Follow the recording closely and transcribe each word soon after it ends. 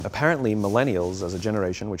Apparently, millennials as a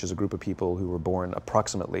generation, which is a group of people who were born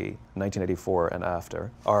approximately 1984 and after,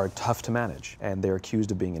 are tough to manage, and they're accused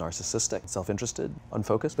of being narcissistic, self-interested,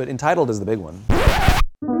 unfocused, but entitled is the big one.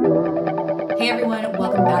 Hey everyone,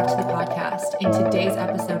 welcome back to the podcast. In today's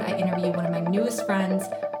episode, I interview one of my newest friends,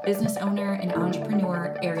 business owner and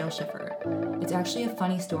entrepreneur, Ariel Schiffer. It's actually a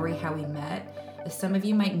funny story how we met. As some of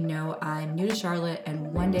you might know, I'm new to Charlotte,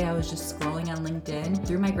 and one day I was just scrolling on LinkedIn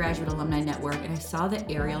through my graduate alumni network, and I saw that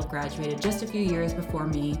Ariel graduated just a few years before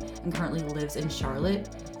me and currently lives in Charlotte.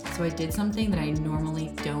 So I did something that I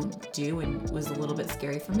normally don't do and was a little bit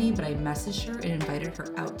scary for me, but I messaged her and invited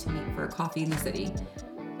her out to meet for a coffee in the city.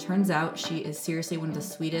 Turns out she is seriously one of the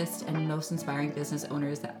sweetest and most inspiring business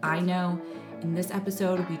owners that I know. In this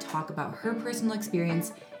episode, we talk about her personal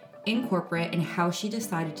experience in corporate and how she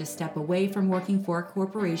decided to step away from working for a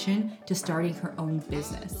corporation to starting her own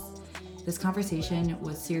business. This conversation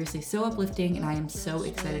was seriously so uplifting, and I am so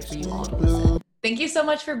excited for you all to listen. Thank you so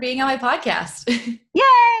much for being on my podcast. Yay,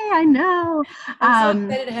 I know. I'm so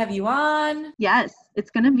excited to have you on. Yes,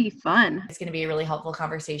 it's going to be fun. It's going to be a really helpful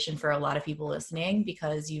conversation for a lot of people listening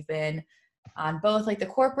because you've been on both like the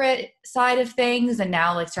corporate side of things and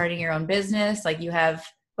now like starting your own business. Like you have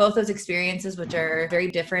both those experiences, which are very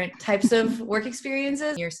different types of work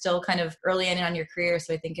experiences. You're still kind of early in on your career.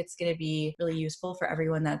 So I think it's going to be really useful for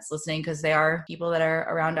everyone that's listening because they are people that are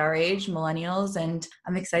around our age, millennials, and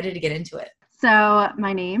I'm excited to get into it. So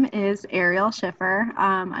my name is Ariel Schiffer.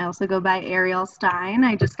 I also go by Ariel Stein.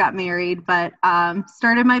 I just got married, but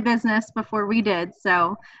started my business before we did.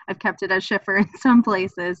 So I've kept it as Schiffer in some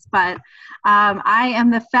places. But I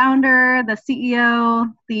am the founder, the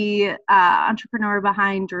CEO, the entrepreneur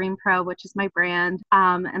behind Dream Pro, which is my brand.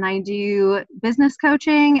 And I do business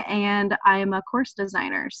coaching and I am a course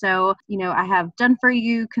designer. So, I have done for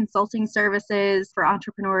you consulting services for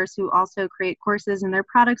entrepreneurs who also create courses in their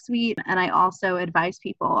product suite. And I also advise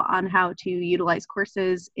people on how to utilize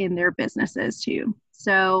courses in their businesses too.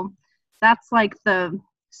 So that's like the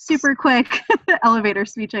super quick elevator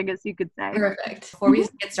speech, I guess you could say. Perfect. Before we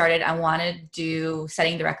get started, I want to do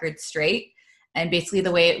setting the record straight. And basically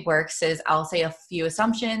the way it works is I'll say a few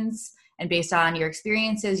assumptions, and based on your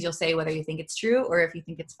experiences, you'll say whether you think it's true or if you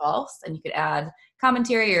think it's false. And you could add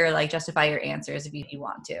commentary or like justify your answers if you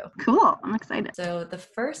want to. Cool. I'm excited. So the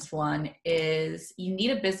first one is you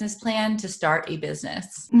need a business plan to start a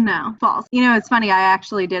business. No, false. It's funny. I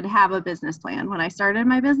actually did have a business plan when I started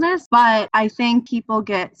my business, but I think people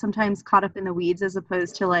get sometimes caught up in the weeds as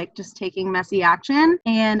opposed to like just taking messy action.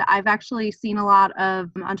 And I've actually seen a lot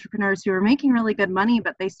of entrepreneurs who are making really good money,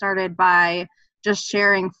 but they started by just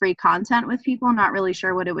sharing free content with people, not really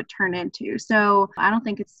sure what it would turn into. So I don't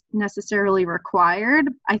think it's necessarily required.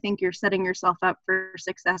 I think you're setting yourself up for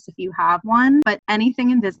success if you have one, but anything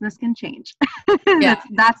in business can change. Yeah.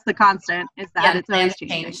 That's the constant, is that it's always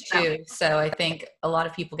changing. Too. So I think a lot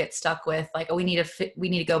of people get stuck with like, oh, we need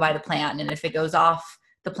to go by the plan. And if it goes off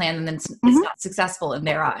the plan, then it's not successful in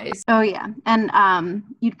their eyes. Oh yeah. And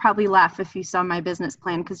you'd probably laugh if you saw my business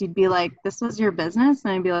plan because you'd be like, this was your business?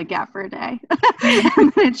 And I'd be like, yeah, for a day.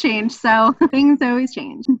 And then it changed. So things always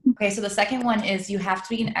change. Okay. So the second one is you have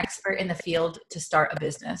to be an expert in the field to start a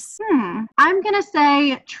business. I'm going to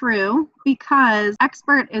say true because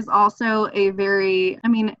expert is also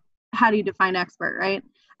how do you define expert, right?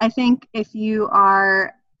 I think if you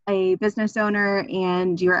are a business owner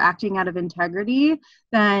and you're acting out of integrity,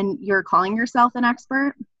 then you're calling yourself an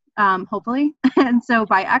expert, hopefully. And so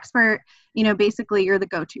by expert, basically you're the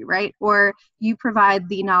go-to, right? Or you provide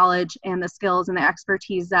the knowledge and the skills and the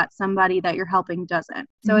expertise that somebody that you're helping doesn't.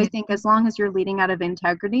 So I think as long as you're leading out of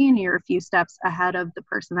integrity and you're a few steps ahead of the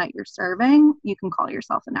person that you're serving, you can call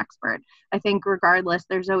yourself an expert. I think regardless,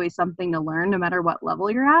 there's always something to learn no matter what level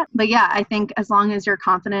you're at. But yeah, I think as long as you're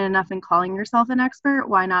confident enough in calling yourself an expert,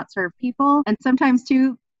 why not serve people? And sometimes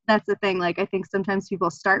too, that's the thing. Like, I think sometimes people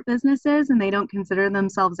start businesses and they don't consider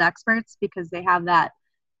themselves experts because they have that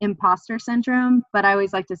imposter syndrome. But I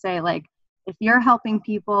always like to say, like, if you're helping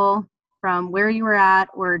people from where you were at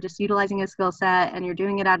or just utilizing a skill set and you're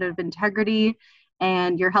doing it out of integrity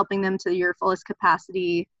and you're helping them to your fullest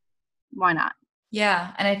capacity, why not?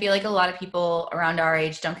 Yeah. And I feel like a lot of people around our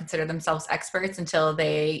age don't consider themselves experts until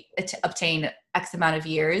they obtain X amount of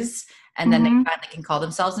years. And then they finally can call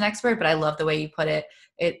themselves an expert. But I love the way you put it.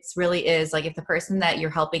 It really is like if the person that you're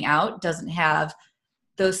helping out doesn't have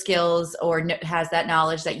those skills or has that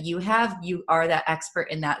knowledge that you have, you are that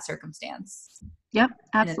expert in that circumstance. Yep,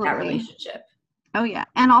 absolutely. In that relationship. Oh yeah.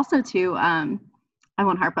 And also too, I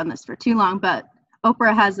won't harp on this for too long, but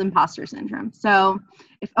Oprah has imposter syndrome. So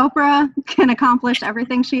if Oprah can accomplish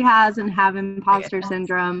everything she has and have imposter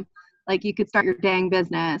syndrome, Like you could start your dang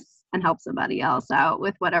business and help somebody else out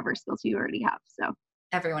with whatever skills you already have. So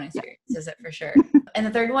Everyone yeah. experiences it for sure. And the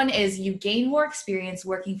third one is you gain more experience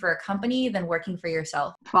working for a company than working for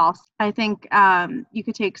yourself. False. I think you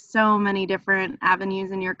could take so many different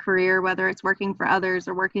avenues in your career, whether it's working for others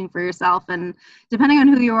or working for yourself. And depending on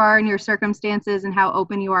who you are and your circumstances and how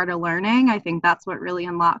open you are to learning, I think that's what really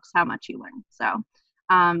unlocks how much you learn. So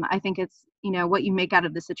I think it's, what you make out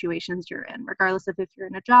of the situations you're in, regardless of if you're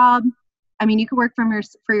in a job. I mean, you could work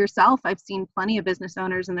for yourself. I've seen plenty of business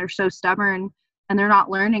owners and they're so stubborn and they're not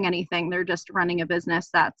learning anything. They're just running a business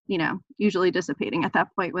that's, usually dissipating at that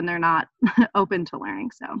point when they're not open to learning.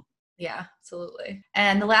 So yeah, absolutely.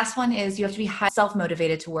 And the last one is you have to be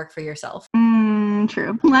self-motivated to work for yourself.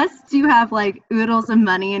 True. Unless you have like oodles of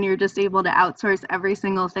money and you're just able to outsource every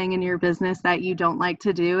single thing in your business that you don't like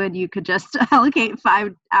to do and you could just allocate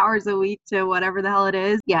 5 hours a week to whatever the hell it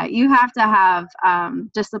is. Yeah, you have to have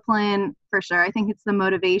discipline for sure. I think it's the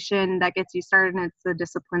motivation that gets you started and it's the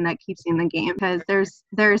discipline that keeps you in the game because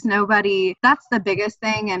there's nobody. That's the biggest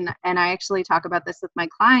thing. And I actually talk about this with my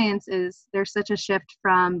clients is there's such a shift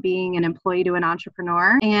from being an employee to an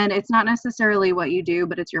entrepreneur. And it's not necessarily what you do,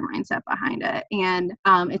 but it's your mindset behind it. And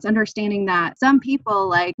it's understanding that some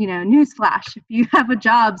people newsflash, if you have a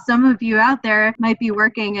job, some of you out there might be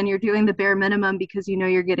working and you're doing the bare minimum because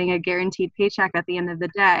you're getting a guaranteed paycheck at the end of the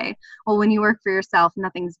day. Well, when you work for yourself,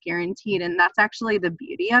 nothing's guaranteed. And that's actually the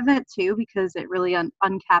beauty of it too, because it really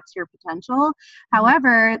uncaps your potential.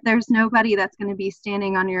 However, there's nobody that's going to be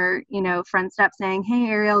standing on your, front step saying, hey,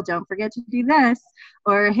 Ariel, don't forget to do this.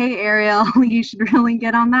 Or, hey, Ariel, you should really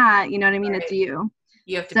get on that. You know what I mean? Right. It's you.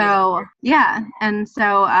 You have to yeah. And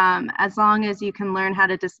so as long as you can learn how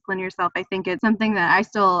to discipline yourself, I think it's something that I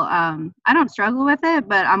still, I don't struggle with it,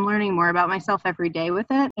 but I'm learning more about myself every day with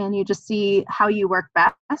it. And you just see how you work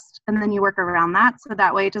best and then you work around that. So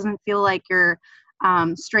that way it doesn't feel like you're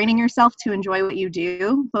straining yourself to enjoy what you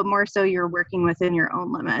do, but more so you're working within your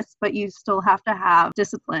own limits, but you still have to have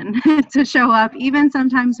discipline to show up even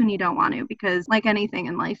sometimes when you don't want to, because like anything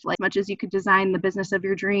in life, like much as you could design the business of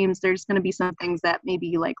your dreams, there's going to be some things that maybe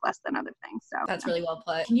you like less than other things. So that's really well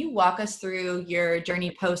put. Can you walk us through your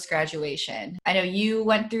journey post-graduation? I know you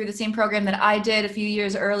went through the same program that I did a few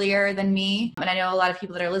years earlier than me. And I know a lot of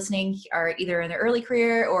people that are listening are either in their early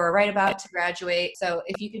career or right about to graduate. So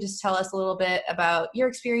if you could just tell us a little bit about your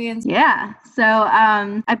experience. Yeah. So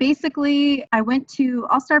I'll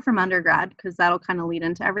start from undergrad because that'll kind of lead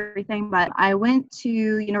into everything. But I went to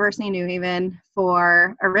University of New Haven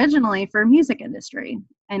originally for music industry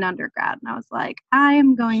in undergrad. And I was like, I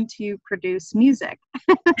am going to produce music.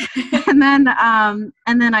 and then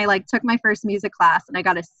I took my first music class and I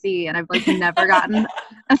got a C and I've never gotten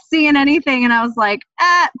a C in anything. And I was like,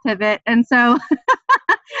 pivot. And so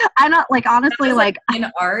I don't honestly in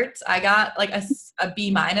art, I got a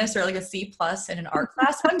B- or a C+ in an art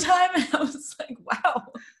class one time. And I was like, wow.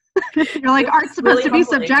 You're like, art's supposed to be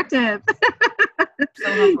subjective. So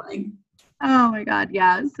humbling. Oh my God.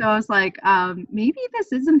 Yeah. So I was like, maybe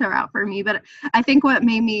this isn't the route for me. But I think what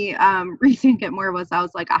made me rethink it more was I was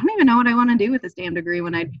like, I don't even know what I want to do with this damn degree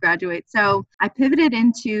when I graduate. So I pivoted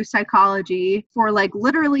into psychology for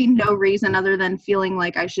literally no reason other than feeling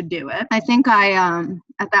like I should do it. I think I,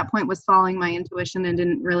 at that point was following my intuition and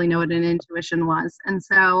didn't really know what an intuition was. And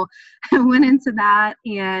so I went into that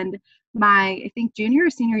and I think junior or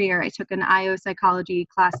senior year, I took an IO psychology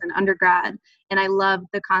class in undergrad, and I loved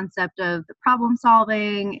the concept of the problem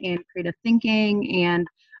solving and creative thinking. And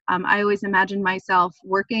I always imagined myself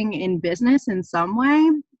working in business in some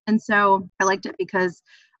way. And so I liked it because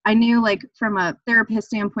I knew from a therapist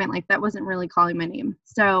standpoint, that wasn't really calling my name.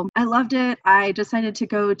 So I loved it. I decided to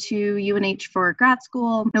go to UNH for grad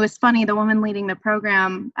school. It was funny. The woman leading the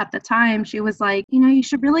program at the time, she was like, you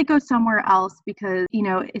should really go somewhere else because,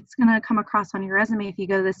 it's going to come across on your resume if you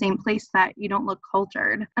go to the same place that you don't look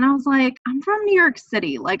cultured. And I was like, I'm from New York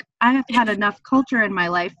City. I have had enough culture in my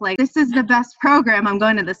life. This is the best program. I'm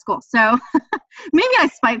going to this school. So maybe I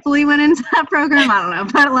spitefully went into that program. I don't know.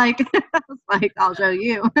 But I was like, I'll show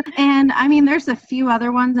you. And I mean, there's a few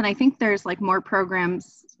other ones. And I think there's more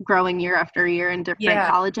programs growing year after year in different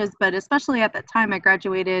colleges. But especially at that time, I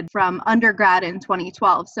graduated from undergrad in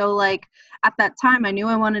 2012. So at that time, I knew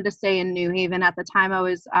I wanted to stay in New Haven. At the time, I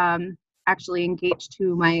was actually engaged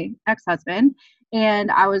to my ex-husband. And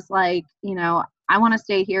I was like, I want to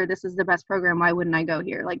stay here. This is the best program. Why wouldn't I go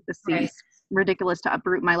here? This seems ridiculous to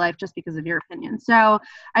uproot my life just because of your opinion. So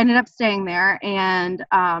I ended up staying there and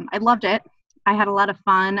I loved it. I had a lot of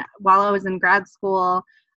fun. While I was in grad school,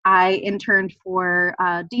 I interned for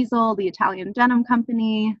Diesel, the Italian denim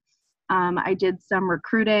company. I did some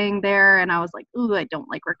recruiting there, and I was like, ooh, I don't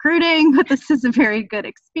like recruiting, but this is a very good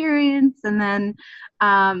experience. And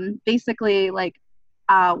then basically, like,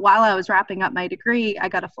 while I was wrapping up my degree, I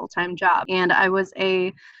got a full-time job. And I was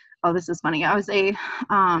this is funny, I was a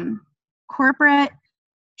corporate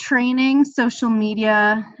training, social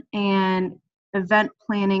media, and event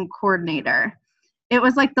planning coordinator. It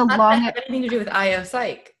was like the longest. Anything to do with IO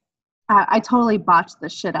Psych? I totally botched the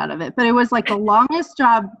shit out of it, but it was like the longest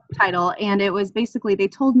job title, and it was basically, they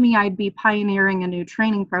told me I'd be pioneering a new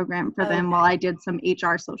training program for them while I did some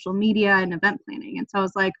HR, social media, and event planning. And so I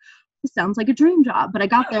was like, this sounds like a dream job. But I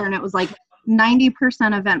got there and it was like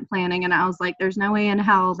 90% event planning, and I was like, there's no way in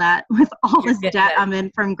hell that with all this debt I'm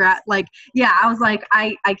in from grad, like, yeah, I was like,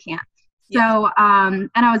 I can't. So, and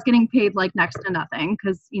I was getting paid like next to nothing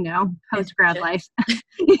because, post grad life.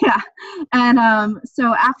 Yeah. And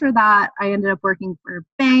so after that, I ended up working for a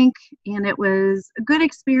bank, and it was a good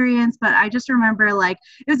experience. But I just remember, like,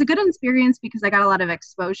 it was a good experience because I got a lot of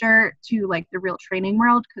exposure to like the real training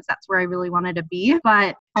world, because that's where I really wanted to be.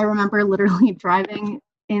 But I remember literally driving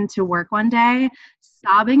into work one day,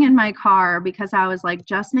 sobbing in my car because I was like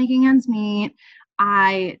just making ends meet.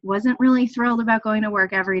 I wasn't really thrilled about going to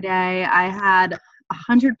work every day. I had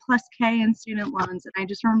 100+ K in student loans. And I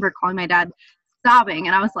just remember calling my dad sobbing.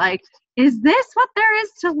 And I was like, is this what there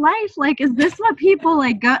is to life? Like, is this what people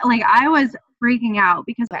like go? Like, I was freaking out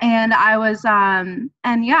because, and I was, I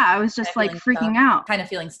was just like freaking out. Kind of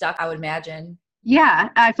feeling stuck, I would imagine. Yeah.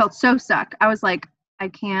 I felt so stuck. I was like, I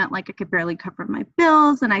can't, like, I could barely cover my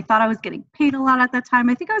bills. And I thought I was getting paid a lot at that time.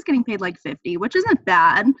 I think I was getting paid like $50, which isn't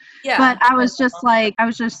bad. Yeah. But I was just like, I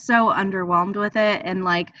was just so underwhelmed with it. And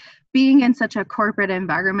like being in such a corporate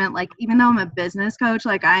environment, like, even though I'm a business coach,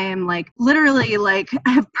 like I am like literally like I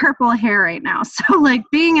have purple hair right now. So like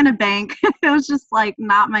being in a bank, it was just like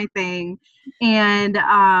not my thing. And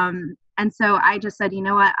so I just said, you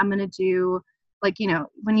know what, I'm going to do, like,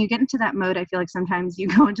 when you get into that mode, I feel like sometimes you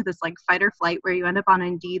go into this like fight or flight where you end up on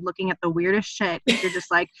Indeed looking at the weirdest shit. You're just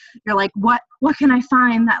like, what can I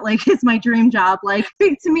find that like is my dream job? Like,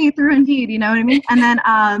 speak to me through Indeed, you know what I mean? And then,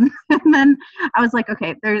 and then I was like,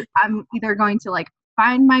 okay, I'm either going to like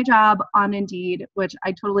find my job on Indeed, which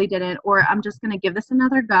I totally didn't, or I'm just going to give this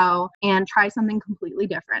another go and try something completely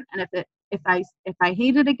different. And if I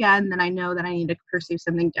hate it again, then I know that I need to pursue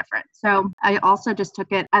something different. So I also just took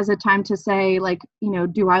it as a time to say, like,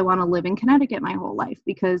 do I want to live in Connecticut my whole life?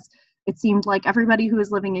 Because it seemed like everybody who was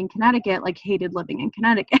living in Connecticut, like, hated living in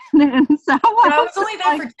Connecticut. And so I was only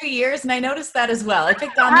there for 2 years, and I noticed that as well. I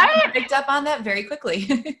picked up on that very quickly.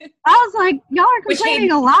 I was like, y'all are complaining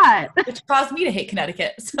a lot. Which caused me to hate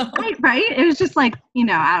Connecticut. So. Right? It was just like,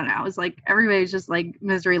 I don't know. It was like, everybody's just like,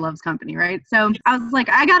 misery loves company, right? So I was like,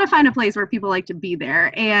 I got to find a place where people like to be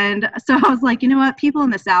there. And so I was like, you know what? People in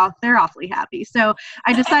the South, they're awfully happy. So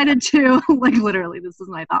I decided to, like, literally, this is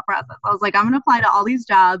my thought process. I was like, I'm going to apply to all these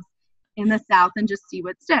jobs in the South and just see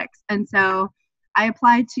what sticks. And so I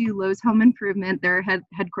applied to Lowe's Home Improvement. Their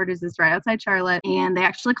headquarters is right outside Charlotte, and they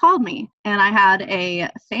actually called me. And I had a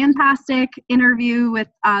fantastic interview with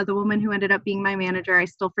the woman who ended up being my manager. I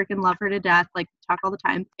still freaking love her to death, like, talk all the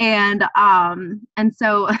time. And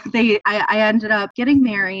so I ended up getting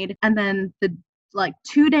married, and then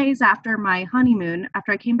 2 days after my honeymoon,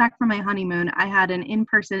 after I came back from my honeymoon, I had an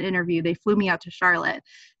in-person interview. They flew me out to Charlotte.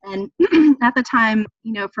 And at the time,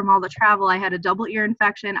 from all the travel, I had a double ear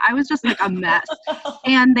infection. I was just like a mess.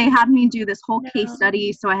 And they had me do this whole case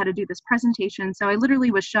study. So I had to do this presentation. So I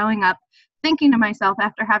literally was showing up thinking to myself,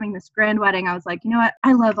 after having this grand wedding, I was like, you know what?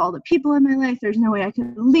 I love all the people in my life. There's no way I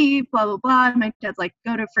could leave, blah, blah, blah. And my dad's like,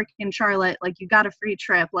 go to freaking Charlotte. Like, you got a free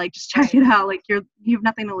trip. Like, just check it out. Like, you have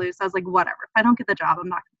nothing to lose. So I was like, whatever. If I don't get the job, I'm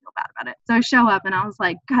not going to feel bad about it. So I show up and I was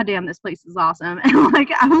like, God damn, this place is awesome. And like,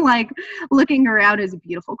 I'm like looking around, as a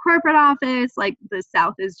beautiful corporate office. Like, the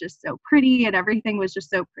South is just so pretty, and everything was just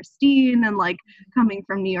so pristine. And like, coming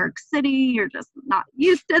from New York City, you're just not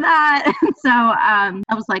used to that. And so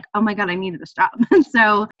I was like, oh my God, I needed this job.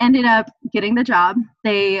 So ended up getting the job.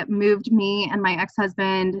 They moved me and my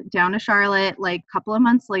ex-husband down to Charlotte like a couple of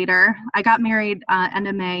months later. I got married end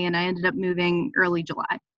of May, and I ended up moving early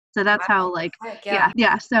July. So that's how, like,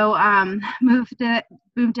 yeah. So moved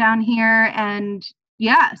down here, and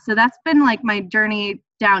yeah, so that's been like my journey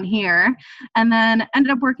down here. And then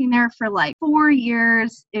ended up working there for like 4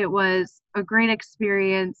 years. It was a great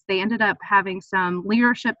experience. They ended up having some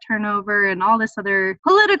leadership turnover and all this other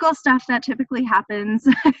political stuff that typically happens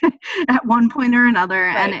at one point or another.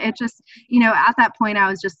 Right. And it just, at that point, I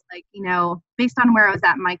was just like, based on where I was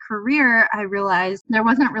at in my career, I realized there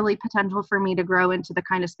wasn't really potential for me to grow into the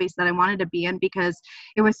kind of space that I wanted to be in, because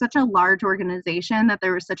it was such a large organization that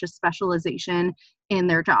there was such a specialization in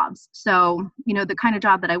their jobs. So, the kind of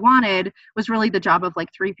job that I wanted was really the job of like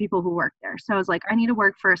 3 people who worked there. So I was like, I need to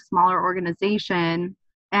work for a smaller organization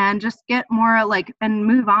and just get more and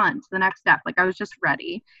move on to the next step. Like, I was just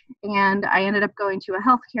ready. And I ended up going to a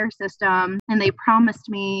healthcare system, and they promised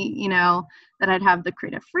me, that I'd have the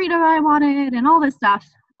creative freedom I wanted and all this stuff.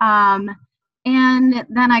 And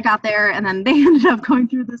then I got there, and then they ended up going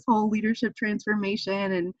through this whole leadership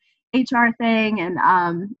transformation and HR thing. And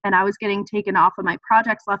I was getting taken off of my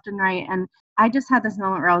projects left and right. And I just had this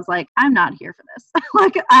moment where I was like, I'm not here for this.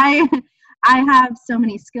 Like, I have so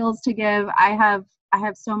many skills to give. I have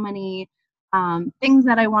so many things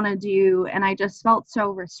that I want to do. And I just felt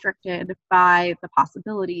so restricted by the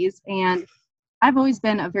possibilities. And I've always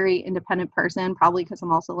been a very independent person, probably because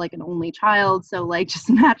I'm also like an only child. So like, just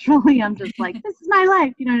naturally, I'm just like, this is my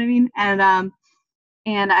life. You know what I mean?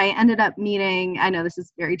 And I ended up meeting, I know this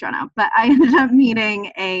is very drawn out, but I ended up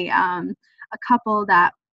meeting a couple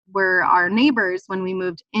that were our neighbors when we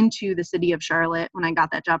moved into the city of Charlotte, when I got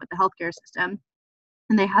that job at the healthcare system.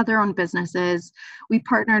 And they had their own businesses. We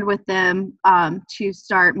partnered with them to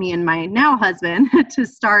start, me and my now husband, to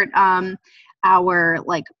start our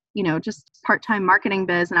just part-time marketing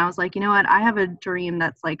biz. And I was like, you know what? I have a dream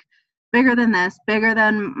that's like bigger than this, bigger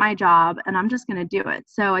than my job, and I'm just going to do it.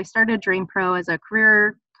 So I started Dream Pro as a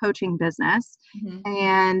career coaching business. Mm-hmm.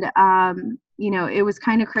 And, it was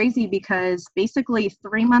kind of crazy, because basically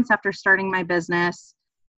 3 months after starting my business,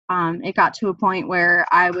 it got to a point where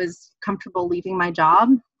I was comfortable leaving my job,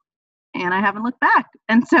 and I haven't looked back.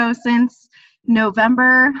 And so since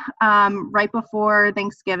November, right before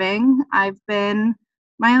Thanksgiving, I've been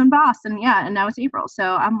my own boss. And now it's April.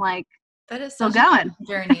 So I'm like, that is still such going. a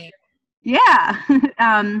journey. Yeah.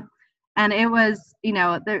 And it was,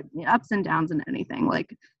 the ups and downs in anything,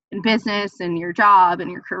 like in business and your job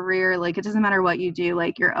and your career. Like, it doesn't matter what you do,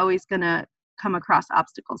 like, you're always going to come across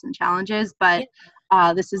obstacles and challenges. But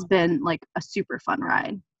this has been like a super fun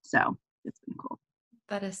ride. So it's been cool.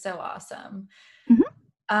 That is so awesome.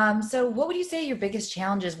 Mm-hmm. So what would you say your biggest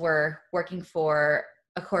challenges were working for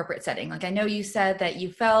a corporate setting? Like, I know you said that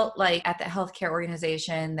you felt like at the healthcare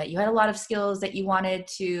organization that you had a lot of skills that you wanted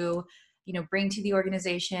to, bring to the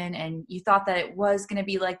organization, and you thought that it was going to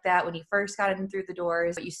be like that when you first got in through the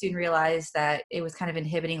doors, but you soon realized that it was kind of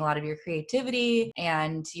inhibiting a lot of your creativity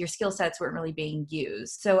and your skill sets weren't really being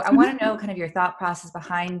used. So I want to know kind of your thought process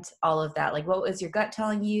behind all of that. Like, what was your gut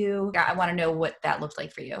telling you? I want to know what that looked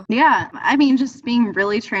like for you. Yeah. I mean, just being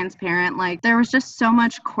really transparent. Like, there was just so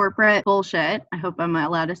much corporate bullshit. I hope I'm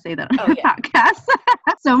allowed to say that on your podcast.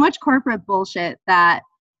 So much corporate bullshit that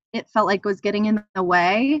it felt like was getting in the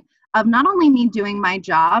way of not only me doing my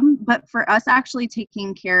job, but for us actually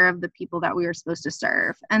taking care of the people that we were supposed to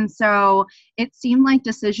serve. And so it seemed like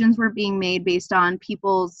decisions were being made based on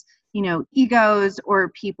people's, egos, or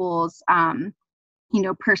people's,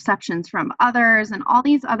 perceptions from others and all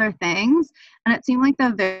these other things. And it seemed like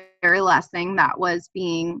the very last thing that was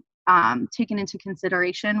being taken into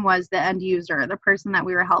consideration was the end user, the person that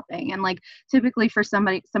we were helping. And like, typically for some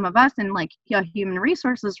of us in like a human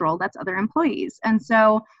resources role, that's other employees. And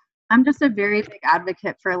so I'm just a very big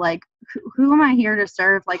advocate for like, who am I here to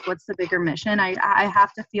serve? Like, what's the bigger mission? I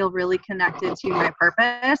have to feel really connected to my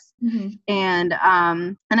purpose. Mm-hmm. And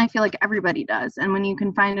I feel like everybody does. And when you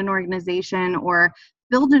can find an organization or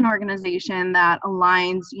build an organization that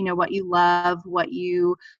aligns, what you love, what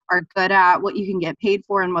you are good at, what you can get paid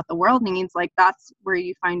for, and what the world needs, like, that's where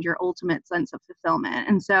you find your ultimate sense of fulfillment.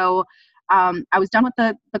 And so I was done with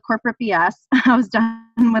the corporate BS. I was done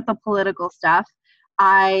with the political stuff.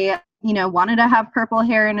 I, wanted to have purple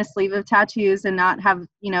hair and a sleeve of tattoos and not have,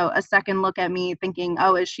 a second look at me thinking,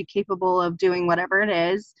 oh, is she capable of doing whatever it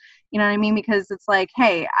is? You know what I mean? Because it's like,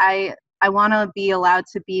 hey, I want to be allowed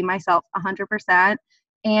to be myself 100%.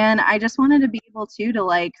 And I just wanted to be able to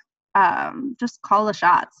like, just call the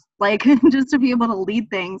shots, like just to be able to lead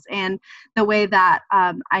things and the way that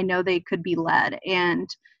I know they could be led. And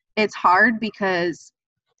it's hard because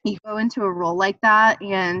you go into a role like that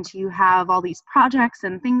and you have all these projects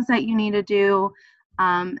and things that you need to do.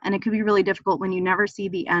 And it could be really difficult when you never see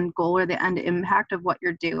the end goal or the end impact of what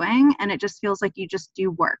you're doing. And it just feels like you just do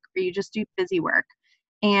work, or you just do busy work.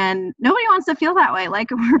 And nobody wants to feel that way.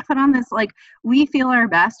 Like we're put on this, like we feel our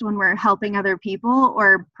best when we're helping other people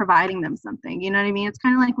or providing them something. You know what I mean? It's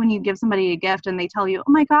kind of like when you give somebody a gift and they tell you,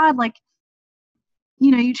 oh my God, like,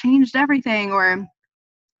 you changed everything, or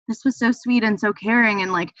this was so sweet and so caring,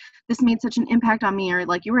 and like this made such an impact on me, or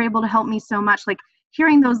like you were able to help me so much. Like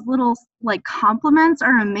hearing those little like compliments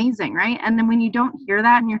are amazing, right? And then when you don't hear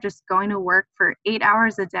that and you're just going to work for 8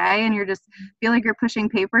 hours a day and you're just feel like you're pushing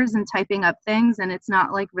papers and typing up things and it's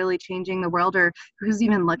not like really changing the world, or who's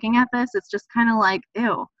even looking at this, it's just kind of like,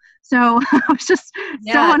 ew. So I was just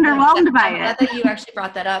so underwhelmed by it. I'm glad that you actually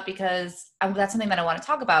brought that up, because that's something that I want to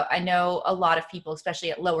talk about. I know a lot of people,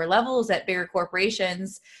 especially at lower levels at bigger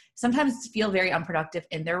corporations, sometimes feel very unproductive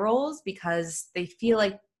in their roles because they feel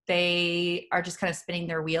like they are just kind of spinning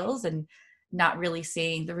their wheels and not really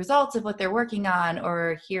seeing the results of what they're working on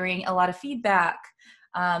or hearing a lot of feedback.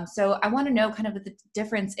 So I want to know kind of what the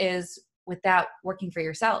difference is with that working for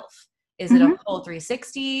yourself. Is it a whole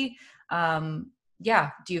 360?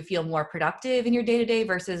 Do you feel more productive in your day-to-day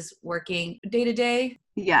versus working day-to-day?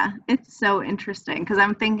 Yeah, it's so interesting because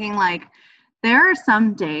I'm thinking like there are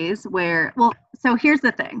some days where, so here's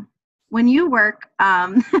the thing. When you work,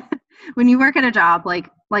 when you work at a job,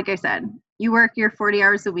 like I said, you work your 40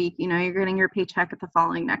 hours a week, you're getting your paycheck at the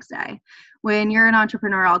following next day. When you're an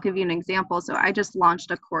entrepreneur, I'll give you an example. So I just launched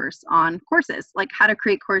a course on courses, like how to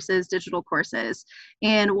create courses, digital courses.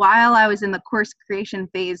 And while I was in the course creation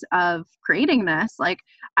phase of creating this, like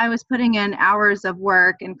I was putting in hours of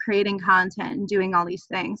work and creating content and doing all these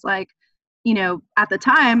things. Like, at the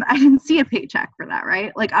time, I didn't see a paycheck for that,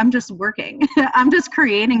 right? Like, I'm just working. I'm just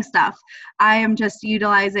creating stuff. I am just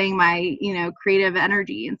utilizing my, creative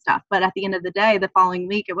energy and stuff. But at the end of the day, the following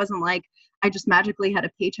week, it wasn't like I just magically had a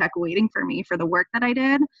paycheck waiting for me for the work that I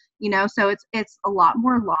did, So it's a lot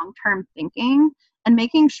more long-term thinking and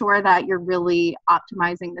making sure that you're really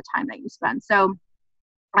optimizing the time that you spend. So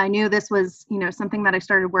I knew this was, something that I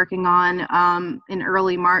started working on in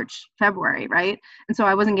early March, February, right? And so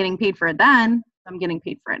I wasn't getting paid for it then. I'm getting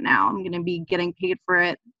paid for it now. I'm going to be getting paid for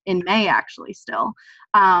it in May, actually, still,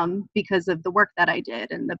 because of the work that I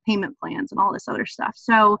did and the payment plans and all this other stuff.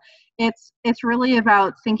 So it's really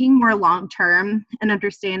about thinking more long term and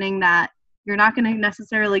understanding that you're not going to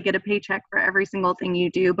necessarily get a paycheck for every single thing you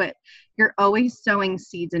do, but you're always sowing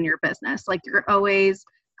seeds in your business. Like you're always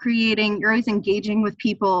engaging with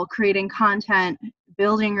people, creating content,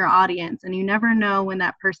 building your audience, and you never know when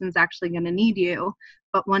that person's actually going to need you,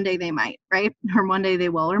 but one day they might, right? Or one day they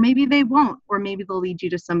will, or maybe they won't, or maybe they'll lead you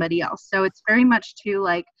to somebody else. So it's very much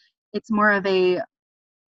it's more of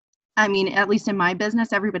at least in my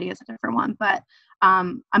business, everybody has a different one, but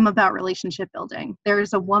I'm about relationship building.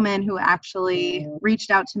 There's a woman who actually reached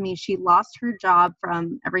out to me. She lost her job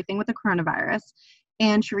from everything with the coronavirus.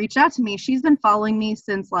 And she reached out to me. She's been following me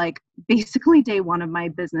since basically day one of my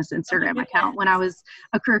business Instagram account when I was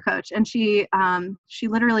a career coach. And she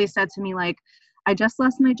literally said to me, I just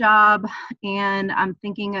lost my job and I'm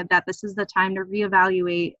thinking that this is the time to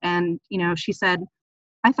reevaluate. And, she said,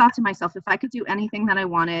 I thought to myself, if I could do anything that I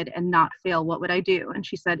wanted and not fail, what would I do? And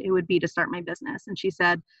she said, it would be to start my business. And she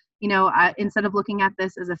said, instead of looking at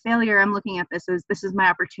this as a failure, I'm looking at this as this is my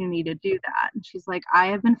opportunity to do that. And she's like, I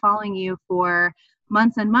have been following you for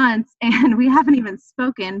months and months and we haven't even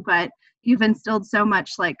spoken, but you've instilled so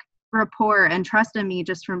much rapport and trust in me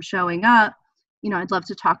just from showing up. I'd love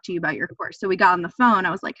to talk to you about your course. So we got on the phone. I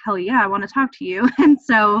was like, hell yeah, I want to talk to you. And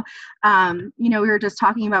so, we were just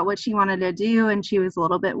talking about what she wanted to do and she was a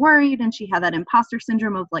little bit worried and she had that imposter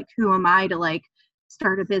syndrome of who am I to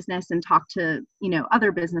start a business and talk to,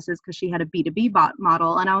 other businesses, because she had a B2B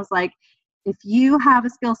model. And I was like, if you have a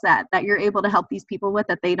skill set that you're able to help these people with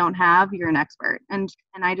that they don't have, you're an expert. And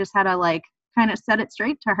I just had to kind of set it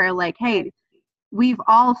straight to her, hey, we've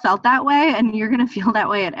all felt that way and you're going to feel that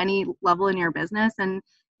way at any level in your business, and,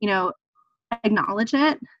 acknowledge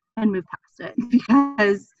it and move past it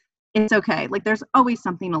because it's okay. There's always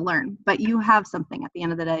something to learn, but you have something at the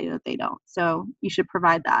end of the day that they don't. So you should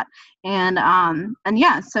provide that. And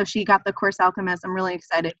yeah, so she got the Course Alchemist. I'm really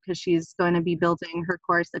excited because she's going to be building her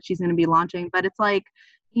course that she's going to be launching, but it's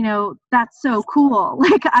that's so cool.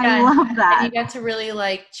 I love that. And you get to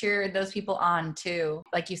really cheer those people on too.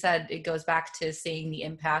 Like you said, it goes back to seeing the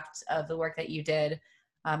impact of the work that you did.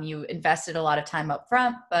 You invested a lot of time up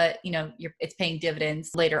front, but it's paying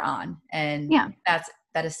dividends later on. And yeah,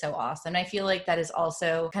 that is so awesome. And I feel like that is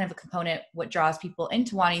also kind of a component what draws people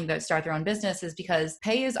into wanting to start their own business, is because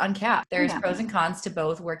pay is uncapped. There's pros and cons to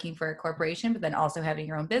both working for a corporation, but then also having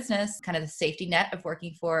your own business. Kind of the safety net of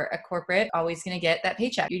working for a corporate, always going to get that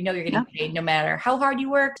paycheck. You're getting paid no matter how hard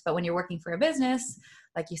you worked. But when you're working for a business,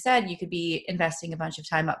 like you said, you could be investing a bunch of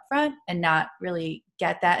time up front and not really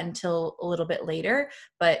get that until a little bit later,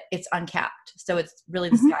 but it's uncapped. So it's really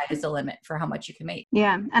the sky is the limit for how much you can make.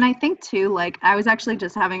 Yeah. And I think too, like I was actually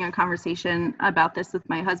just having a conversation about this with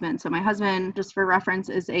my husband. So my husband, just for reference,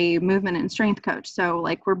 is a movement and strength coach. So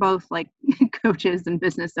like we're both like coaches and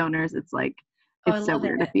business owners. It's like, it's so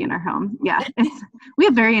weird to be in our home. Yeah. We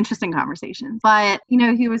have very interesting conversations, but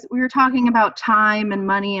we were talking about time and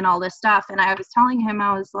money and all this stuff. And I was telling him,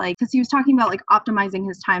 I was like, cause he was talking about like optimizing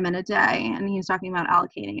his time in a day. And he was talking about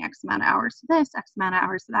allocating X amount of hours to this, X amount of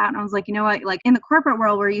hours to that. And I was like, you know what, like in the corporate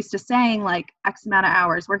world, we're used to saying like X amount of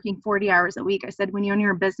hours, working 40 hours a week. I said, when you own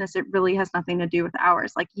your business, it really has nothing to do with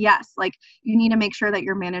hours. Like, yes, like you need to make sure that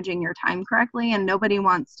you're managing your time correctly. And nobody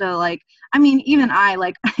wants to like, I mean, even I,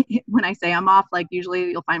 like when I say I'm off, like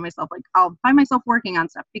usually you'll find myself like I'll find myself working on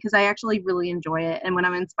stuff because I actually really enjoy it. And when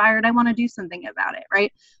I'm inspired, I want to do something about it. Right.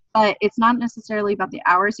 But it's not necessarily about the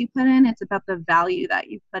hours you put in. It's about the value that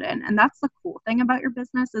you put in. And that's the cool thing about your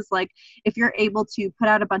business is like, if you're able to put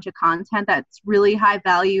out a bunch of content that's really high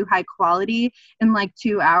value, high quality in like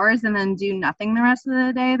 2 hours and then do nothing the rest of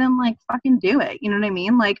the day, then like fucking do it. You know what I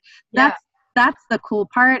mean? Like that's the cool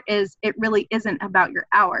part is it really isn't about your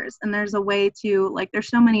hours. And there's a way to like, there's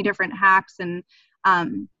so many different hacks. And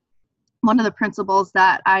one of the principles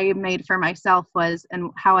that I made for myself was,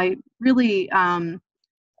 and how I really,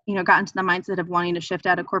 got into the mindset of wanting to shift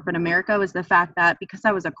out of corporate America was the fact that because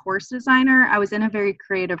I was a course designer, I was in a very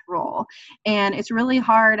creative role. And it's really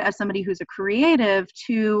hard as somebody who's a creative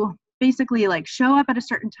to basically like show up at a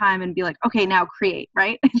certain time and be like, okay, now create,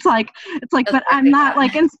 right? It's like, but I'm not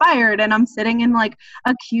like inspired and I'm sitting in like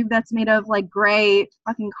a cube that's made of like gray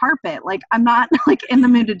fucking carpet. Like I'm not like in the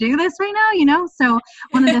mood to do this right now, So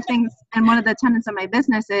one of the things and one of the tenets of my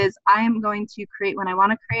business is I am going to create when I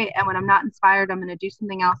want to create. And when I'm not inspired, I'm going to do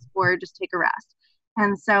something else or just take a rest.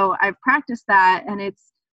 And so I've practiced that and it's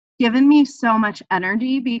given me so much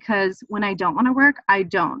energy because when I don't want to work, I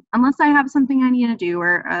don't. Unless I have something I need to do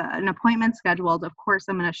or an appointment scheduled, of course,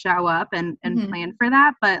 I'm going to show up and plan for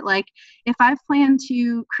that. But like if I plan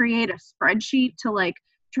to create a spreadsheet to like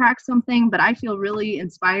track something, but I feel really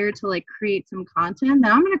inspired to like create some content,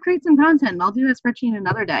 then I'm going to create some content and I'll do that spreadsheet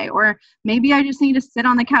another day. Or maybe I just need to sit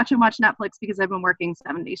on the couch and watch Netflix because I've been working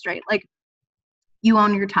 7 days straight. Like you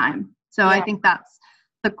own your time. So I think that's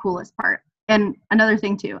the coolest part. And another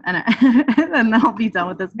thing too, and then I'll be done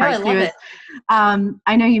with this part too, is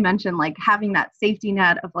I know you mentioned like having that safety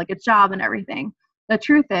net of like a job and everything. The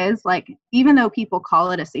truth is like, even though people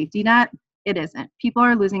call it a safety net, it isn't. People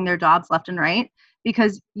are losing their jobs left and right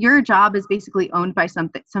because your job is basically owned by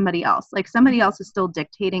somebody else. Like somebody else is still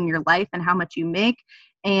dictating your life and how much you make.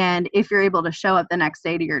 And if you're able to show up the next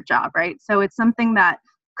day to your job, right? So it's something that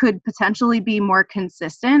could potentially be more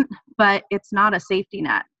consistent, but it's not a safety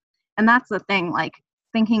net. And that's the thing, like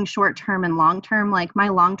thinking short-term and long-term, like my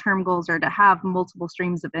long-term goals are to have multiple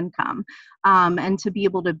streams of income and to be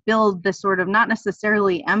able to build this sort of not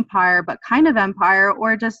necessarily empire, but kind of empire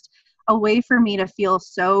or just a way for me to feel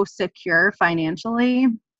so secure financially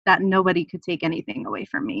that nobody could take anything away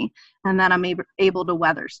from me and that I'm able to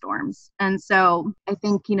weather storms. And so I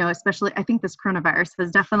think, especially I think this coronavirus has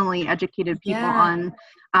definitely educated people on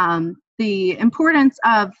the importance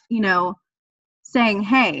of, saying,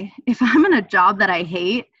 hey, if I'm in a job that I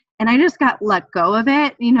hate and I just got let go of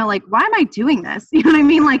it, like, why am I doing this? You know what I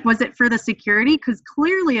mean? Like, was it for the security? Because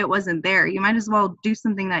clearly it wasn't there. You might as well do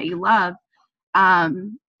something that you love.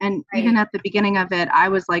 Even at the beginning of it, I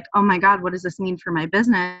was like, oh my God, what does this mean for my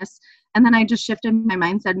business? And then I just shifted my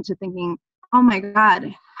mindset into thinking, oh my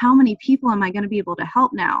God, how many people am I going to be able to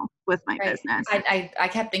help now with my business? I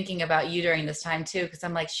kept thinking about you during this time too, because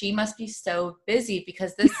I'm like, she must be so busy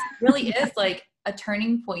because this really is like a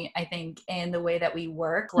turning point, I think, in the way that we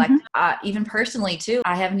work. Like, even personally too,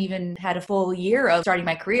 I haven't even had a full year of starting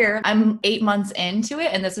my career. I'm 8 months into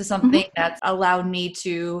it. And this is something that's allowed me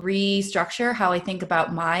to restructure how I think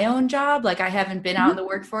about my own job. Like I haven't been out in the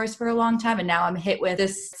workforce for a long time. And now I'm hit with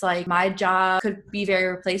this, like my job could be very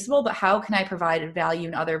replaceable, but how can I provide value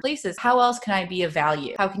in other places? How else can I be of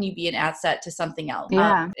value? How can you be an asset to something else?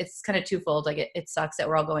 Yeah. It's kind of twofold. Like it sucks that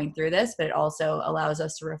we're all going through this, but it also allows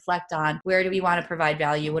us to reflect on where do we want to provide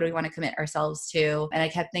value? What do we want to commit ourselves to? And I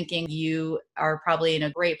kept thinking you are probably in a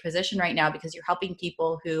great position right now because you're helping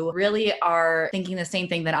people who really are thinking the same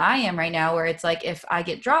thing that I am right now, where it's like, if I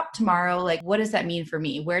get dropped tomorrow, like, what does that mean for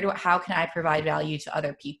me? How can I provide value to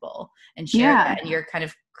other people and share that? And you're kind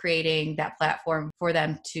of creating that platform for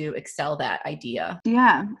them to excel that idea.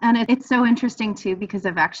 Yeah. And it's so interesting too, because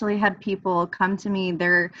I've actually had people come to me.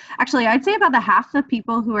 I'd say about the half the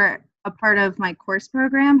people who are a part of my course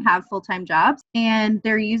program have full-time jobs, and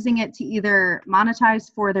they're using it to either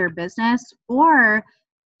monetize for their business or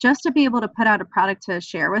just to be able to put out a product to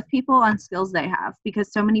share with people on skills they have,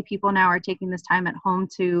 because so many people now are taking this time at home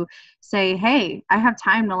to say, hey, I have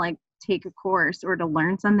time to like take a course or to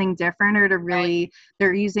learn something different, or to really,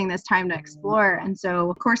 they're using this time to explore. And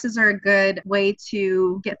so courses are a good way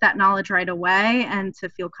to get that knowledge right away and to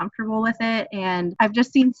feel comfortable with it. And I've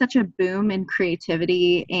just seen such a boom in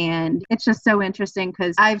creativity, and it's just so interesting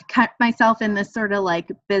because I've cut myself in this sort of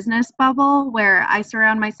like business bubble where I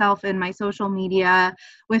surround myself in my social media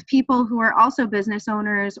with people who are also business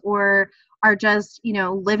owners or are just, you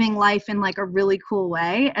know, living life in like a really cool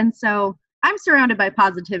way. And so I'm surrounded by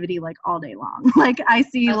positivity like all day long. Like I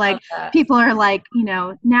see like people are like, you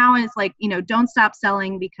know, now it's like, you know, don't stop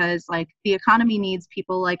selling because like the economy needs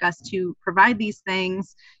people like us to provide these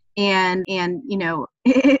things. And you know,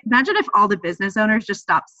 imagine if all the business owners just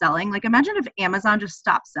stopped selling. Like imagine if Amazon just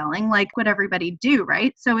stopped selling, like would everybody do,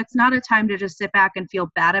 right? So it's not a time to just sit back and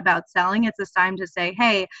feel bad about selling. It's a time to say,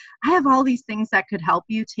 hey, I have all these things that could help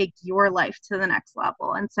you take your life to the next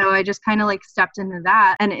level. And so I just kind of like stepped into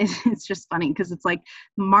that. And it's just funny because it's like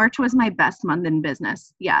March was my best month in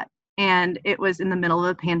business yet. And it was in the middle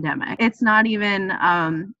of a pandemic. It's not even,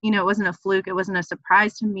 you know, it wasn't a fluke. It wasn't a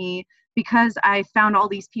surprise to me, because I found all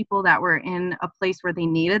these people that were in a place where they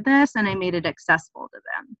needed this, and I made it accessible to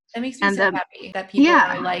them. That makes me so happy that people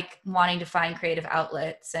are like wanting to find creative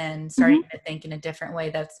outlets and starting to think in a different way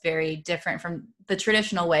that's very different from the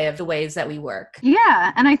traditional way of the ways that we work.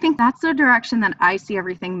 Yeah. And I think that's the direction that I see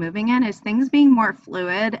everything moving in, is things being more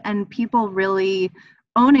fluid and people really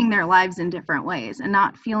owning their lives in different ways and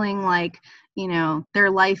not feeling like, you know, their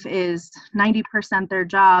life is 90% their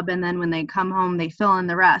job, and then when they come home, they fill in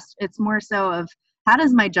the rest. It's more so of, how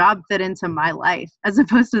does my job fit into my life, as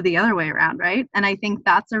opposed to the other way around, right? And I think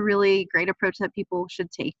that's a really great approach that people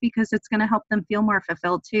should take, because it's going to help them feel more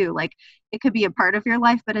fulfilled too. Like it could be a part of your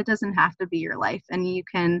life, but it doesn't have to be your life. And you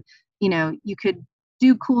can, you know, you could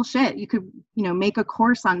do cool shit. You could, you know, make a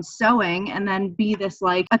course on sewing and then be this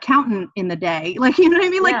like accountant in the day. Like, you know what I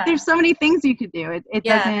mean? Like there's so many things you could do. It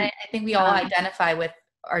doesn't. I think we all identify with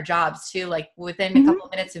our jobs too. Like within a couple of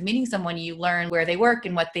minutes of meeting someone, you learn where they work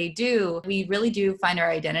and what they do. We really do find our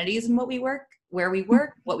identities in what we work, where we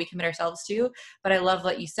work, what we commit ourselves to. But I love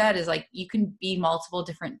what you said is like, you can be multiple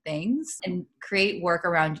different things and create work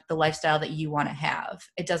around the lifestyle that you want to have.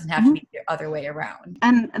 It doesn't have to be the other way around.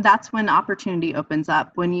 And that's when opportunity opens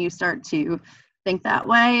up, when you start to think that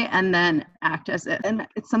way and then act as it. And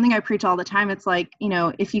it's something I preach all the time. It's like, you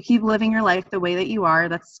know, if you keep living your life the way that you are,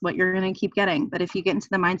 that's what you're going to keep getting. But if you get into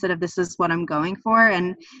the mindset of, this is what I'm going for,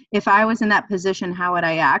 and if I was in that position, how would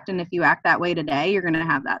I act? And if you act that way today, you're going to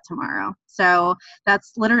have that tomorrow. So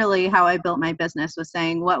that's literally how I built my business, was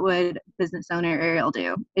saying, what would business owner Ariel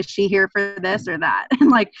do? Is she here for this or that? And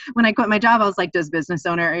like, when I quit my job, I was like, does business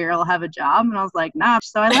owner Ariel have a job? And I was like, no.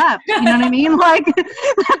 So I left. You know what I mean? Like,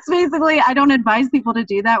 that's basically, I don't advise people to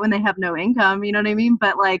do that when they have no income. You know what I mean?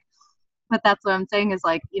 But that's what I'm saying is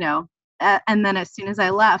like, you know, and then as soon as I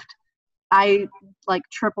left, I like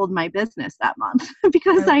tripled my business that month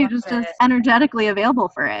because I was just energetically available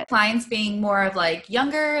for it. Clients being more of like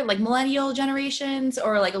younger, like millennial generations,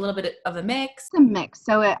 or like a little bit of a mix? It's a mix.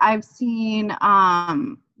 So I've seen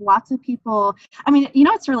lots of people. I mean, you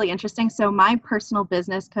know, it's really interesting. So my personal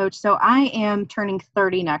business coach, so I am turning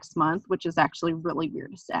 30 next month, which is actually really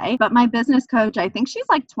weird to say, but my business coach, I think she's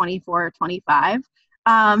like 24 or 25.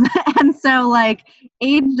 And so like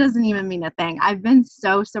age doesn't even mean a thing. I've been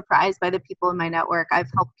so surprised by the people in my network. I've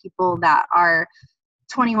helped people that are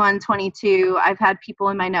 21, 22. I've had people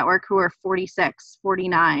in my network who are 46,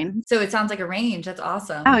 49. So it sounds like a range. That's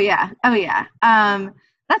awesome. Oh yeah.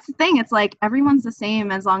 That's the thing. It's like everyone's the same,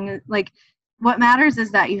 as long as like, what matters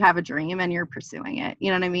is that you have a dream and you're pursuing it. You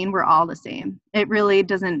know what I mean? We're all the same. It really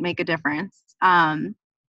doesn't make a difference.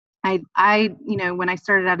 I, you know, when I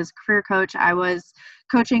started out as a career coach, I was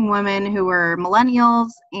coaching women who were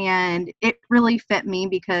millennials, and it really fit me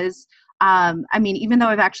because, I mean, even though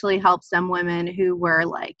I've actually helped some women who were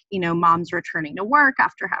like, you know, moms returning to work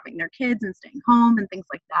after having their kids and staying home and things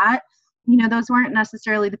like that, you know, those weren't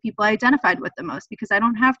necessarily the people I identified with the most, because I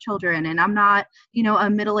don't have children and I'm not, you know, a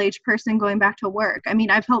middle-aged person going back to work. I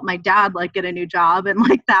mean, I've helped my dad like get a new job, and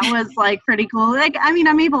like that was like pretty cool. Like, I mean,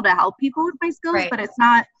 I'm able to help people with my skills, but it's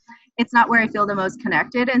not where I feel the most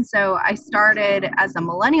connected. And so I started as a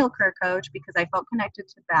millennial career coach because I felt connected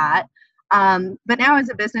to that. But now as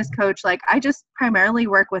a business coach, like I just primarily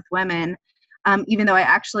work with women, even though I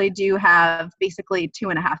actually do have basically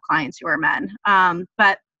 2.5 clients who are men.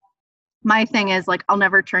 But my thing is like, I'll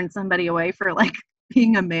never turn somebody away for like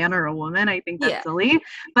being a man or a woman. I think that's Yeah. silly.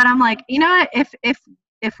 But I'm like, you know what?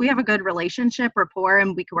 If we have a good relationship, rapport,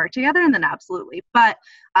 and we can work together, then absolutely. But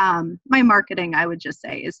my marketing, I would just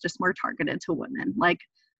say, is just more targeted to women. Like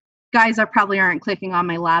guys probably aren't clicking on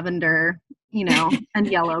my lavender, and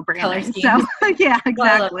yellow Color branding. schemes. So yeah, Well,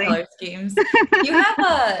 I love exactly. color schemes. Do you have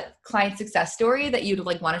a client success story that you'd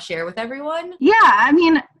like want to share with everyone? Yeah, I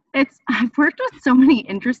mean, I've worked with so many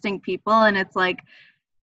interesting people, and it's like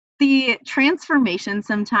the transformation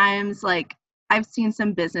sometimes, like I've seen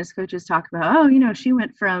some business coaches talk about, oh, she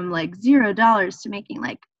went from like $0 to making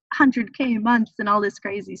like 100K months and all this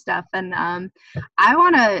crazy stuff. And I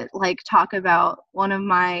want to like talk about one of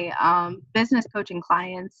my business coaching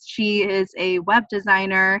clients. She is a web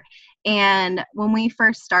designer. And when we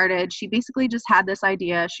first started, she basically just had this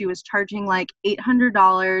idea. She was charging like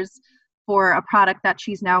 $800 for a product that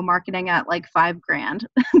she's now marketing at like $5,000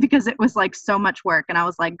 because it was like so much work. And I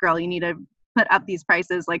was like, girl, you need to put up these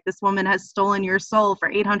prices. Like this woman has stolen your soul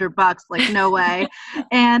for $800. Like no way.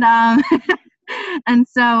 And and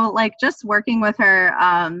so like just working with her,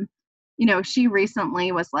 she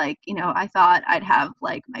recently was like, I thought I'd have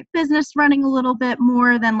like my business running a little bit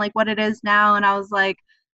more than like what it is now. And I was like,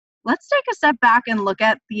 let's take a step back and look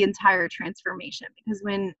at the entire transformation, because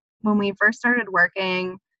when we first started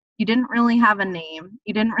working, you didn't really have a name.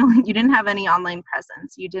 You didn't have any online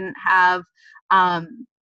presence. You didn't have,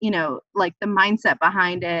 like the mindset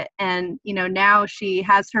behind it. And, now she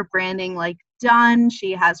has her branding like done.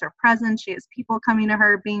 She has her presence. She has people coming to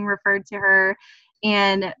her, being referred to her.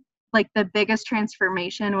 And like the biggest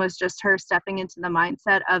transformation was just her stepping into the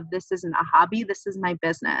mindset of, this isn't a hobby, this is my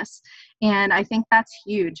business. And I think that's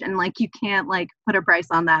huge. And like, you can't like put a price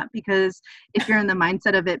on that, because if you're in the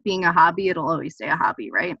mindset of it being a hobby, it'll always stay a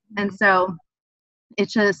hobby. Right. And so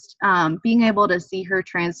it's just being able to see her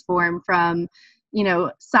transform from,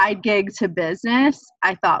 side gig to business,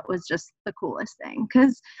 I thought was just the coolest thing.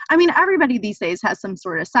 Cause I mean, everybody these days has some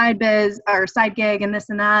sort of side biz or side gig and this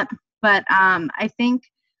and that. But I think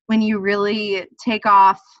when you really take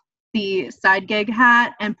off the side gig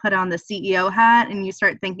hat and put on the CEO hat, and you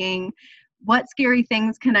start thinking, what scary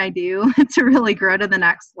things can I do to really grow to the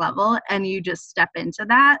next level? And you just step into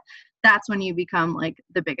that. That's when you become like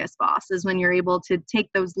the biggest boss, is when you're able to take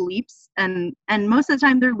those leaps, and most of the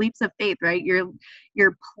time they're leaps of faith, right?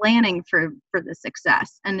 You're planning for the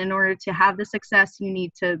success. And in order to have the success, you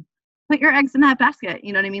need to put your eggs in that basket.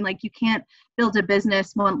 You know what I mean? Like you can't build a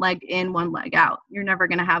business one leg in, one leg out. You're never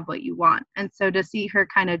going to have what you want. And so to see her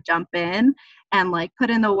kind of jump in and like put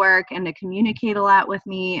in the work and to communicate a lot with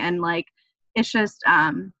me, and like, it's just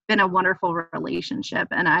been a wonderful relationship.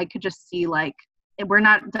 And I could just see like, we're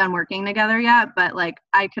not done working together yet, but like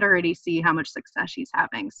I could already see how much success she's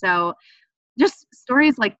having. So just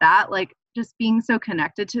stories like that, like just being so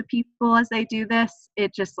connected to people as they do this,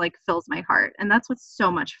 it just like fills my heart. And that's what's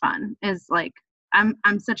so much fun, is like, I'm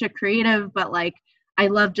such a creative, but like, I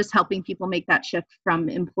love just helping people make that shift from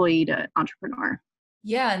employee to entrepreneur.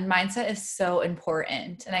 Yeah. And mindset is so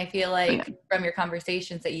important. And I feel like from your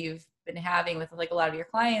conversations that you've been having with like a lot of your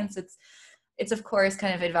clients, it's of course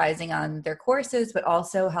kind of advising on their courses, but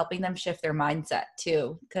also helping them shift their mindset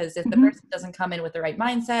too. Because if the person doesn't come in with the right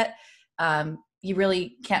mindset, you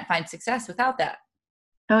really can't find success without that.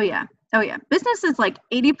 Oh yeah. Business is like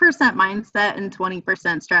 80% mindset and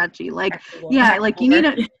 20% strategy. Like, yeah, like you need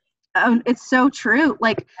to, it's so true.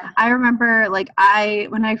 Like I remember like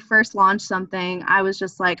when I first launched something, I was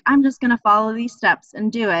just like, I'm just going to follow these steps and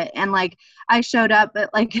do it. And like, I showed up, but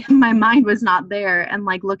like my mind was not there. And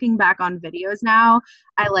like looking back on videos now,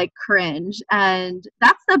 I like cringe. And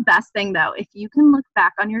that's the best thing though. If you can look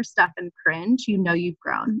back on your stuff and cringe, you've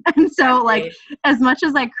grown. And so like, as much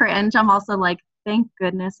as I cringe, I'm also like, thank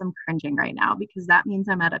goodness I'm cringing right now, because that means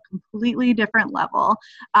I'm at a completely different level.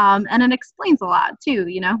 And it explains a lot too,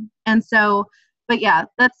 And so, but yeah,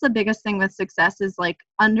 that's the biggest thing with success, is like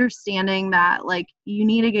understanding that like you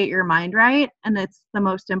need to get your mind right. And it's the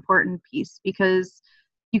most important piece, because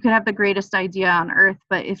you could have the greatest idea on earth,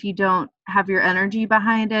 but if you don't have your energy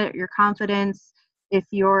behind it, your confidence, if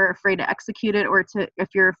you're afraid to execute it, or if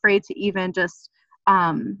you're afraid to even just,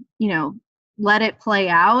 let it play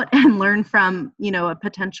out and learn from, a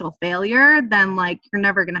potential failure, then like you're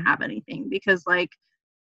never going to have anything, because like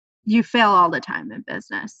you fail all the time in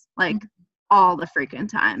business, like all the freaking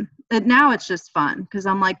time. And now it's just fun, because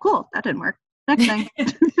I'm like, cool, that didn't work. Next thing.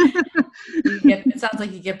 It sounds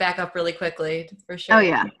like you get back up really quickly, for sure. Oh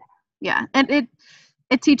yeah. Yeah. And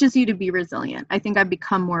it teaches you to be resilient. I think I've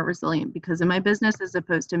become more resilient because of my business, as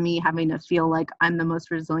opposed to me having to feel like I'm the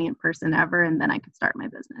most resilient person ever and then I could start my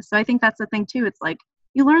business. So I think that's the thing too. It's like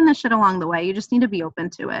you learn this shit along the way. You just need to be open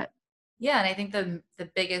to it. Yeah, and I think the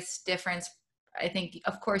biggest difference, I think,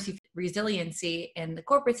 of course, you've resiliency in the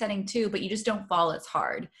corporate setting too, but you just don't fall as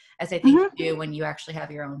hard as I think Mhm. you do when you actually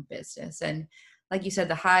have your own business. And like you said,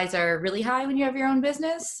 the highs are really high when you have your own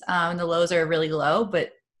business, and the lows are really low.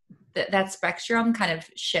 But that spectrum kind of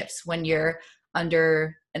shifts when you're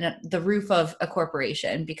under the roof of a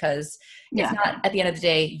corporation, because it's Yeah. not at the end of the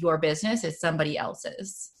day your business; it's somebody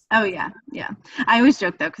else's. Oh yeah, yeah. I always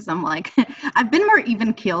joke though, because I'm like, I've been more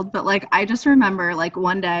even keeled, but like I just remember like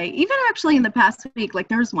one day, even actually in the past week, like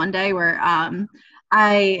there was one day where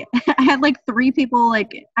I I had like 3 people, like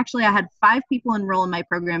actually I had 5 people enroll in my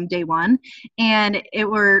program day one, and it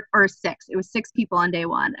were or 6. It was 6 people on day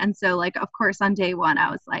one, and so like of course on day one I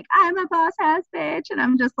was like, I'm a boss ass bitch, and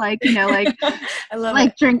I'm just like, like I love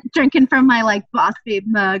like it. drinking from my like boss babe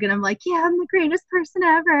mug, and I'm like, yeah, I'm the greatest person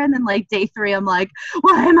ever. And then like day 3 I'm like,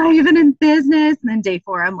 why am I even in business? And then day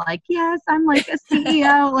 4 I'm like, yes, I'm like a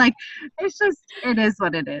CEO. Like it is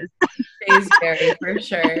what it is. Phase Barry for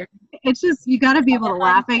sure. It's just you got to be able to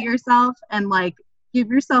laugh at yourself and like give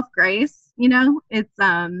yourself grace. It's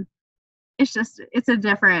a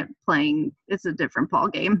different ball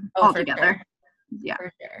game Oh, for altogether. sure. Yeah.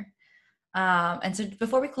 For sure. And so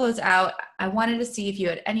before we close out, I wanted to see if you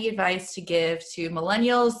had any advice to give to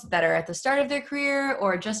millennials that are at the start of their career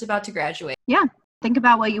or just about to graduate. Yeah. Think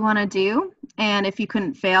about what you want to do. And if you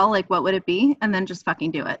couldn't fail, like what would it be? And then just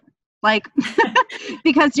fucking do it. Like,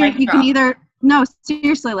 because you can either, no,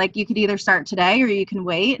 seriously, like you could either start today or you can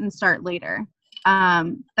wait and start later.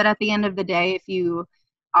 But at the end of the day, if you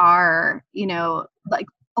are, like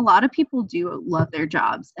a lot of people do love their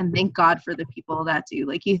jobs, and thank God for the people that do.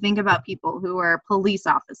 Like you think about people who are police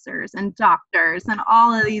officers and doctors and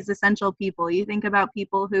all of these essential people. You think about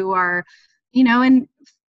people who are,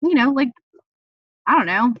 like, I don't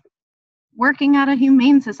know, working at a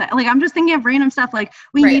humane society. Like I'm just thinking of random stuff. Like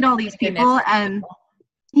we need all these people, and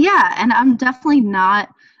yeah, and I'm definitely not,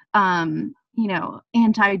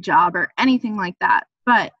 anti-job or anything like that.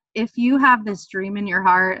 But if you have this dream in your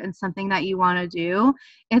heart and something that you want to do,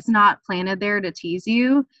 it's not planted there to tease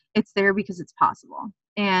you. It's there because it's possible.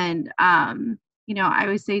 And, I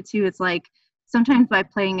always say too, it's like sometimes by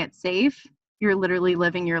playing it safe, you're literally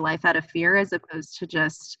living your life out of fear as opposed to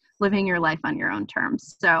just living your life on your own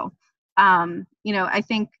terms. So,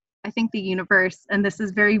 I think the universe, and this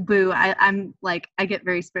is very woo, I'm like, I get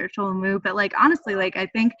very spiritual and woo, but like, honestly, like, I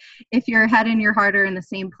think if your head and your heart are in the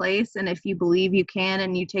same place, and if you believe you can,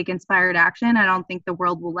 and you take inspired action, I don't think the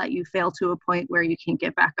world will let you fail to a point where you can't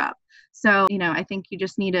get back up. So, I think you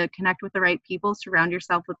just need to connect with the right people, surround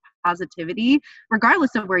yourself with positivity,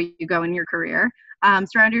 regardless of where you go in your career.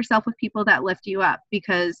 Surround yourself with people that lift you up,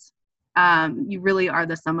 because you really are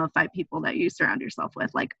the sum of 5 people that you surround yourself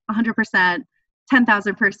with, like 100%.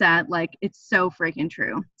 10,000%, like it's so freaking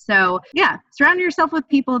true. So yeah, surround yourself with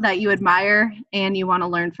people that you admire and you want to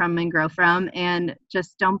learn from and grow from, and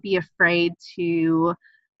just don't be afraid to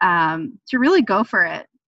really go for it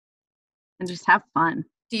and just have fun.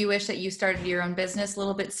 Do you wish that you started your own business a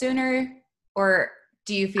little bit sooner, or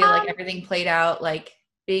do you feel like everything played out like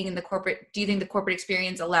being in the corporate? Do you think the corporate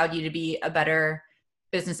experience allowed you to be a better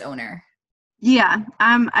business owner? Yeah,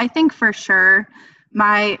 I think for sure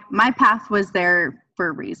my path was there for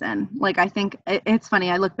a reason. Like, I think it's funny.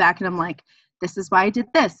 I look back and I'm like, this is why I did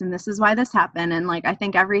this, and this is why this happened. And like, I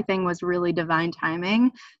think everything was really divine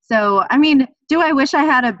timing. So, I mean, do I wish I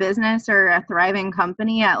had a business or a thriving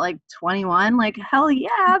company at like 21? Like, hell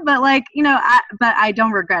yeah. But like, but I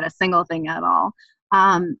don't regret a single thing at all.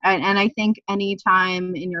 And I think any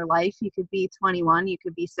time in your life, you could be 21, you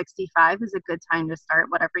could be 65, is a good time to start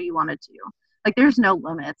whatever you want to do. Like, there's no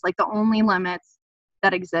limits. Like, the only limits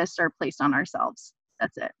that exist are placed on ourselves.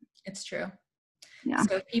 That's it. It's true. Yeah.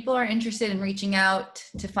 So if people are interested in reaching out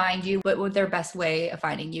to find you, what would their best way of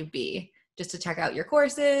finding you be? Just to check out your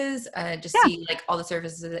courses, see like all the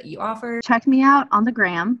services that you offer? Check me out on the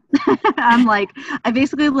gram. I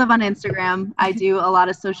basically live on Instagram. I do a lot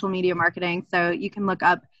of social media marketing. So you can look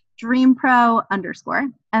up DreamPro_,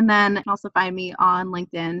 and then also find me on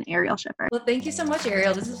LinkedIn, Ariel Schiffer. Well, thank you so much,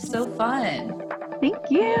 Ariel. This is so fun.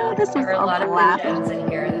 Thank you. This was there are a lot blast. of gems in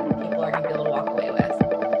here that people are going to be able to